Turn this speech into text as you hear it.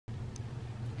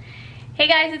Hey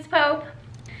guys, it's Pope.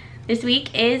 This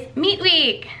week is meet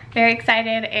week. Very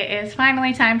excited. It is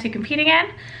finally time to compete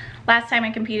again. Last time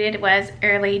I competed was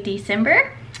early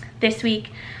December. This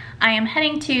week I am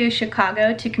heading to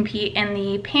Chicago to compete in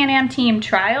the Pan Am Team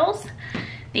Trials.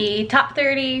 The top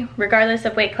 30, regardless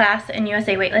of weight class in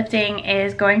USA weightlifting,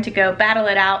 is going to go battle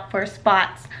it out for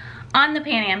spots on the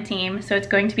Pan Am team, so it's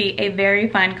going to be a very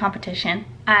fun competition.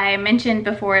 I mentioned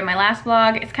before in my last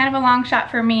vlog, it's kind of a long shot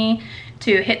for me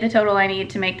to hit the total I need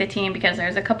to make the team because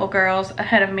there's a couple girls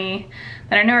ahead of me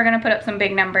that I know are gonna put up some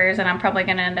big numbers, and I'm probably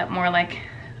gonna end up more like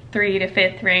 3 to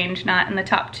 5th range, not in the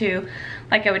top 2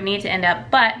 like I would need to end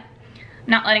up, but I'm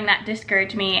not letting that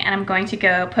discourage me, and I'm going to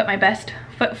go put my best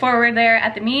foot forward there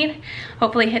at the meet,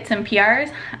 hopefully hit some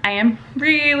PRs. I am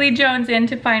really jonesing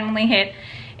to finally hit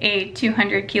a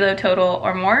 200 kilo total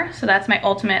or more, so that's my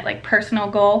ultimate like personal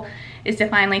goal, is to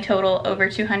finally total over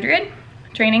 200.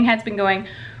 Training has been going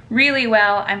really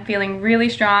well. I'm feeling really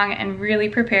strong and really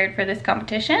prepared for this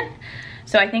competition.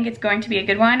 So I think it's going to be a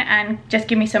good one and just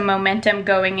give me some momentum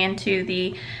going into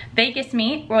the Vegas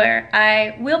meet where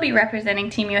I will be representing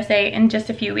Team USA in just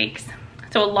a few weeks.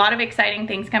 So a lot of exciting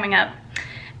things coming up.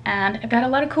 And I've got a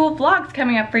lot of cool vlogs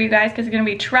coming up for you guys because it's gonna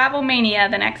be travel mania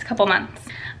the next couple months.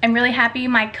 I'm really happy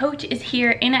my coach is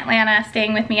here in Atlanta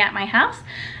staying with me at my house.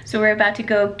 So we're about to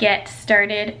go get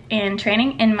started in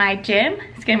training in my gym.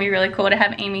 It's gonna be really cool to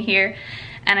have Amy here,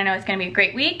 and I know it's gonna be a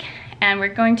great week, and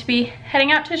we're going to be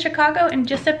heading out to Chicago in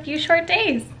just a few short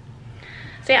days.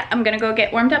 So yeah, I'm gonna go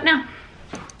get warmed up now.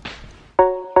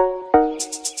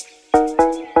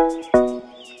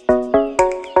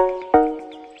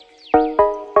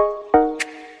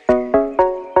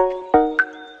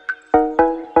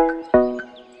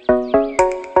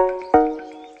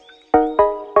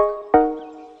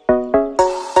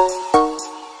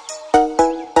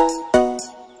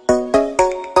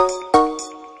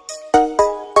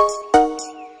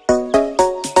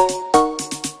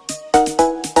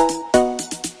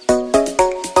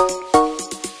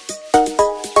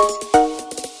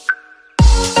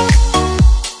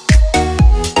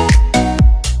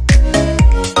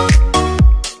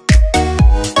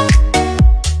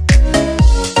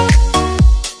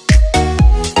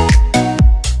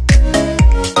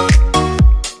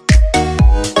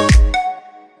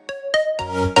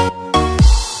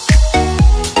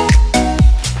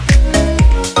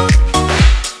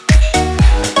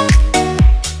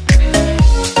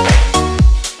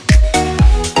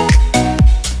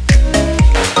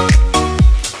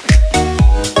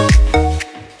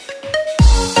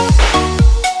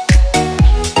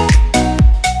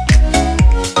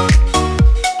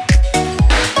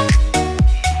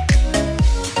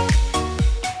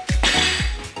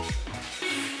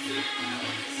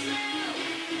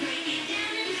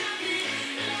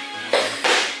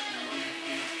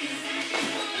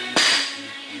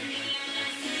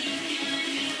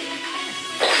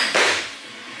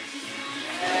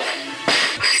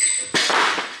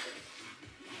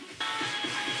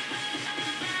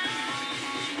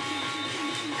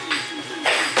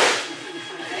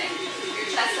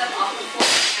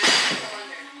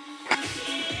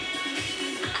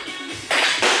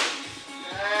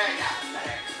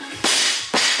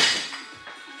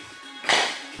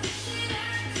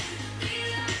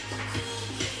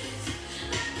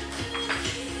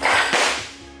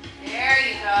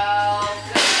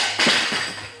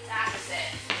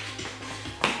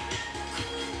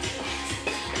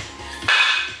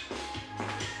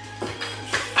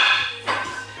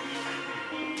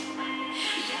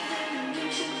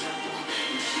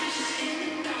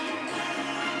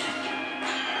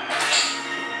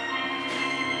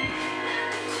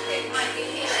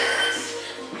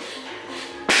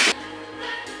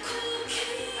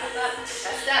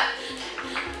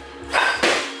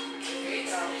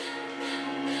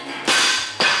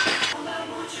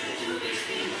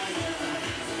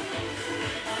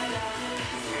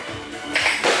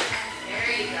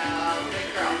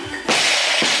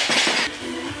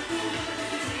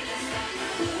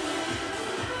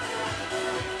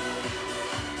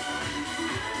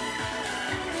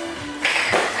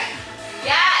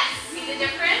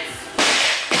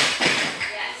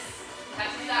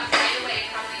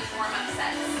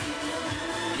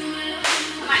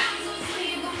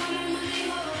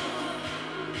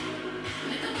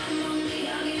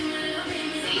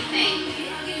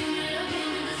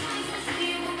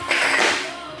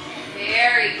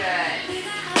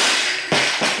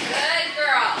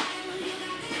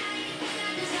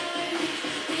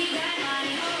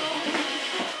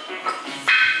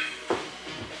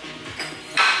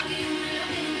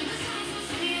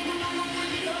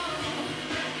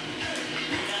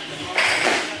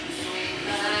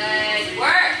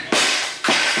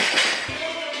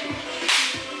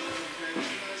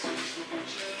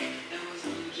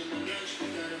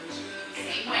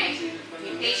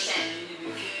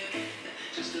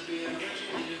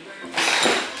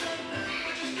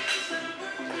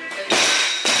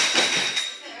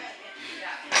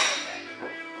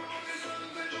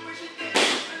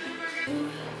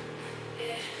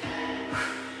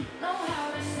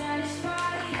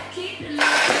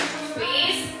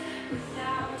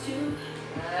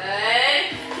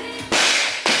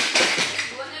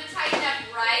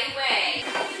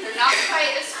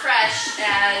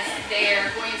 As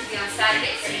they're going to be on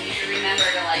Saturday, so you need to remember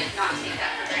to like not take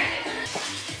that for granted.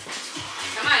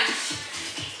 Come on.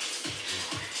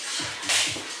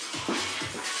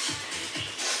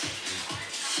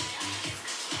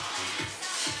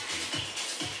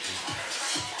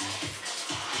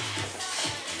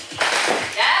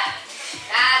 Yep,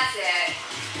 that's it.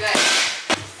 Good.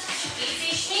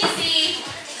 Easy schmeezy.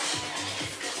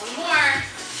 One more.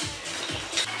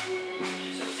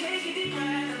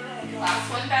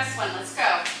 Last one, best one. Let's go.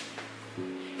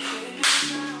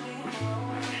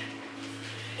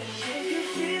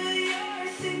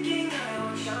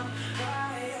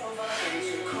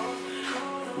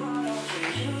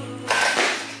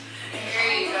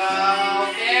 There you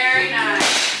go. Very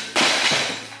nice.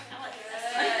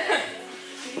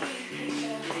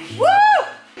 Woo!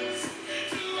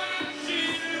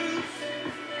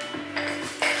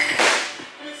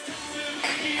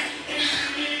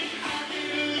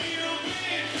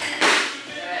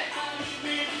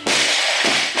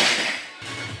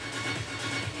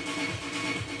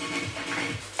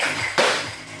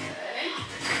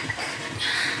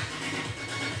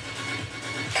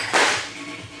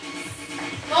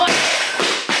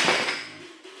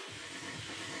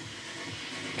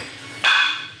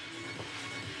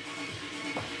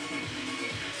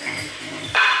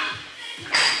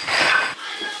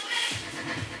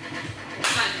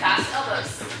 Fast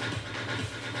elbows.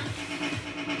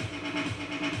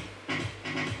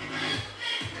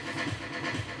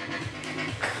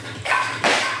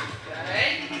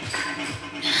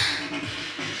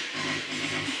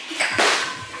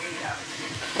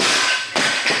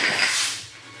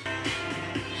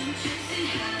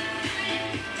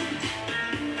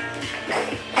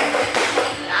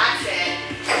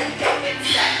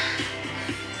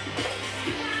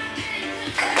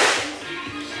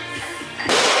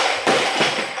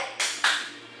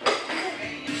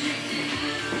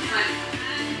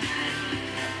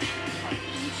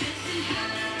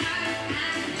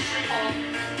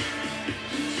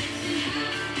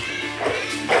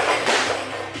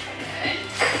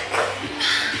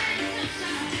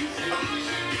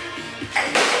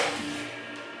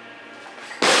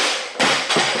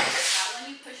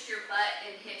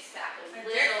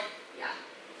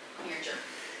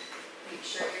 Make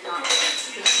sure you're not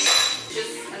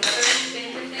just another thing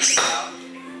to think about.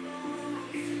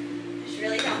 Just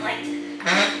really don't like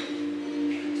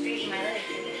straightening my leg.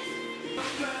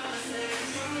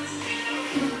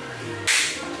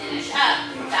 Finish up.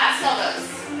 Fast elbows.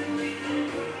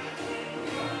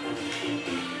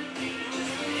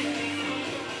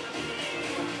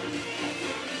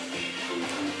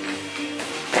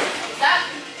 Up.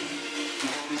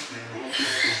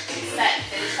 Set.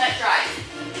 Finish that drive.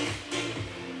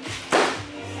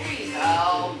 Go.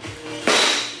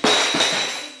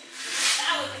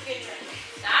 That was a good one.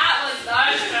 That was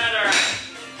much better.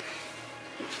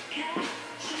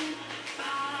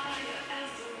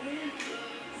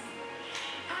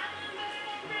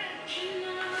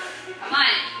 Come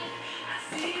on.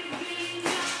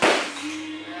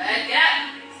 Good. Get up.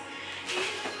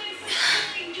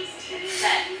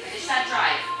 Set. Finish that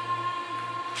drive.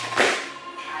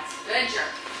 That's a good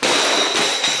jerk.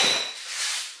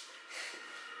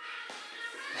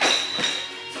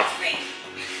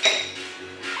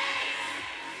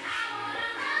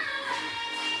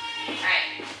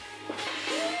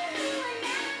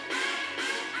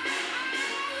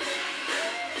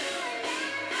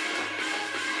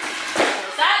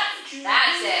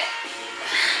 That's it.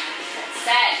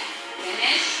 Set.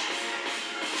 Finish.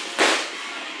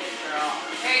 Good girl.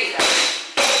 There you go.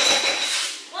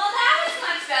 Well, that was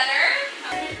much better.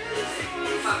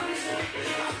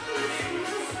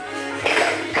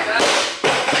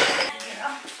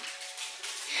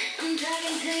 I'm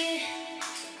talking to you.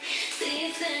 See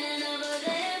you standing over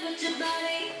there, but your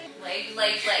body. Leg,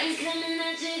 leg, leg. I'm coming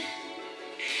at you.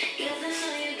 'Cause I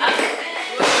know you Up. got it.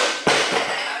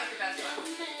 That was your best one.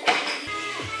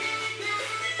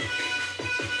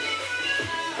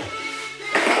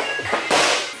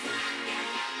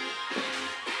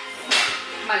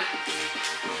 Come on.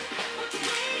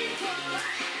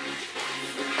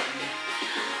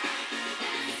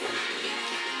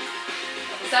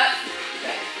 What's up?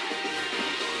 Good.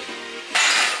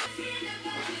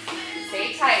 Stay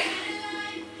tight.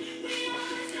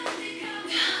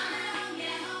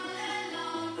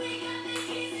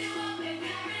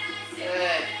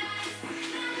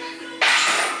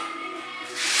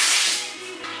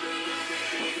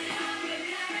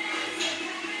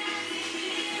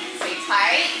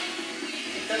 tight.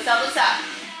 Lift those elbows up.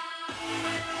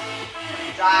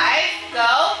 Drive,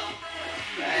 go.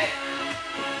 Good.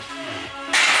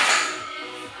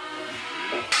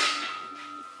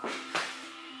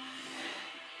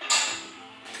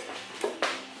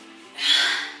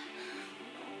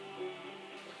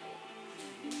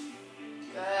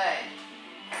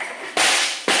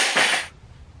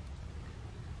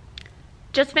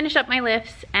 Just finished up my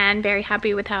lifts and very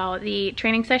happy with how the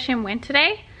training session went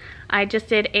today. I just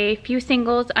did a few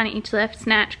singles on each lift: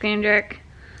 snatch, clean and jerk,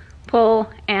 pull,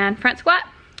 and front squat.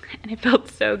 And it felt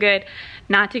so good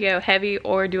not to go heavy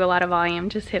or do a lot of volume.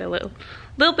 Just hit a little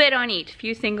bit on each.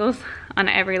 Few singles on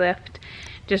every lift.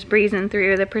 Just breezing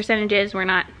through. The percentages were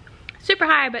not super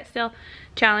high, but still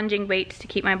challenging weights to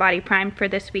keep my body primed for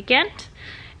this weekend.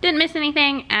 Didn't miss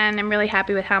anything, and I'm really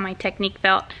happy with how my technique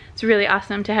felt. It's really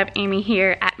awesome to have Amy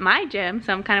here at my gym,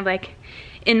 so I'm kind of like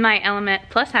in my element,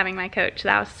 plus having my coach.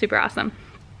 That was super awesome.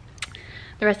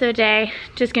 The rest of the day,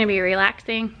 just gonna be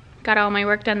relaxing. Got all my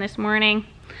work done this morning.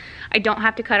 I don't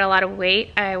have to cut a lot of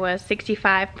weight. I was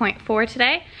 65.4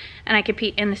 today, and I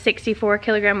compete in the 64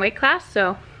 kilogram weight class,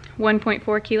 so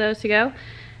 1.4 kilos to go.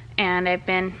 And I've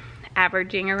been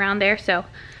averaging around there, so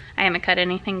I haven't cut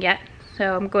anything yet.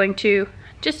 So I'm going to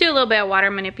just do a little bit of water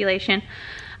manipulation.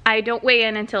 I don't weigh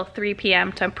in until 3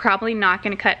 p.m. so I'm probably not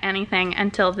gonna cut anything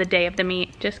until the day of the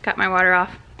meet. Just cut my water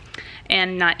off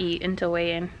and not eat until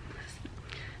weigh-in.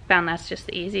 Found that's just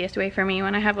the easiest way for me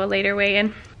when I have a later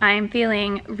weigh-in. I am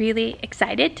feeling really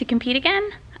excited to compete again.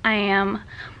 I am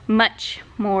much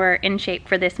more in shape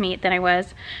for this meet than I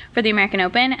was for the American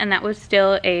Open, and that was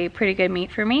still a pretty good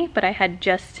meet for me, but I had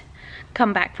just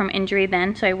come back from injury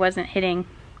then, so I wasn't hitting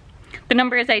the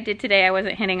numbers I did today. I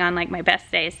wasn't hitting on like my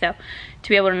best days, so to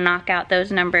be able to knock out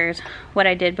those numbers, what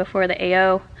I did before the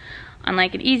AO on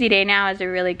like an easy day now, is a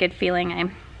really good feeling.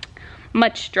 I'm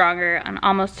much stronger and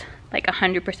almost like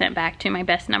 100% back to my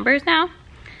best numbers now.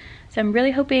 So I'm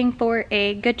really hoping for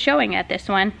a good showing at this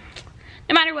one.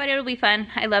 No matter what, it'll be fun.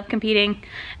 I love competing.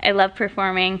 I love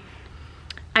performing.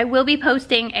 I will be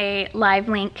posting a live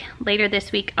link later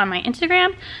this week on my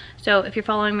Instagram. So if you're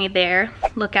following me there,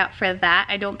 look out for that.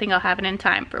 I don't think I'll have it in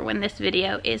time for when this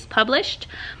video is published,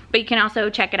 but you can also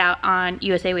check it out on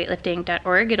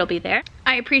usaweightlifting.org. It'll be there.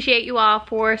 I appreciate you all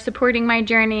for supporting my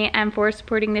journey and for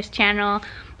supporting this channel.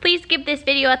 Please give this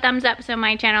video a thumbs up so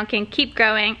my channel can keep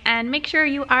growing, and make sure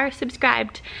you are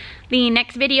subscribed. The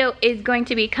next video is going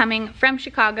to be coming from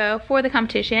Chicago for the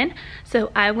competition,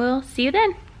 so I will see you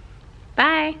then.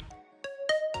 Bye.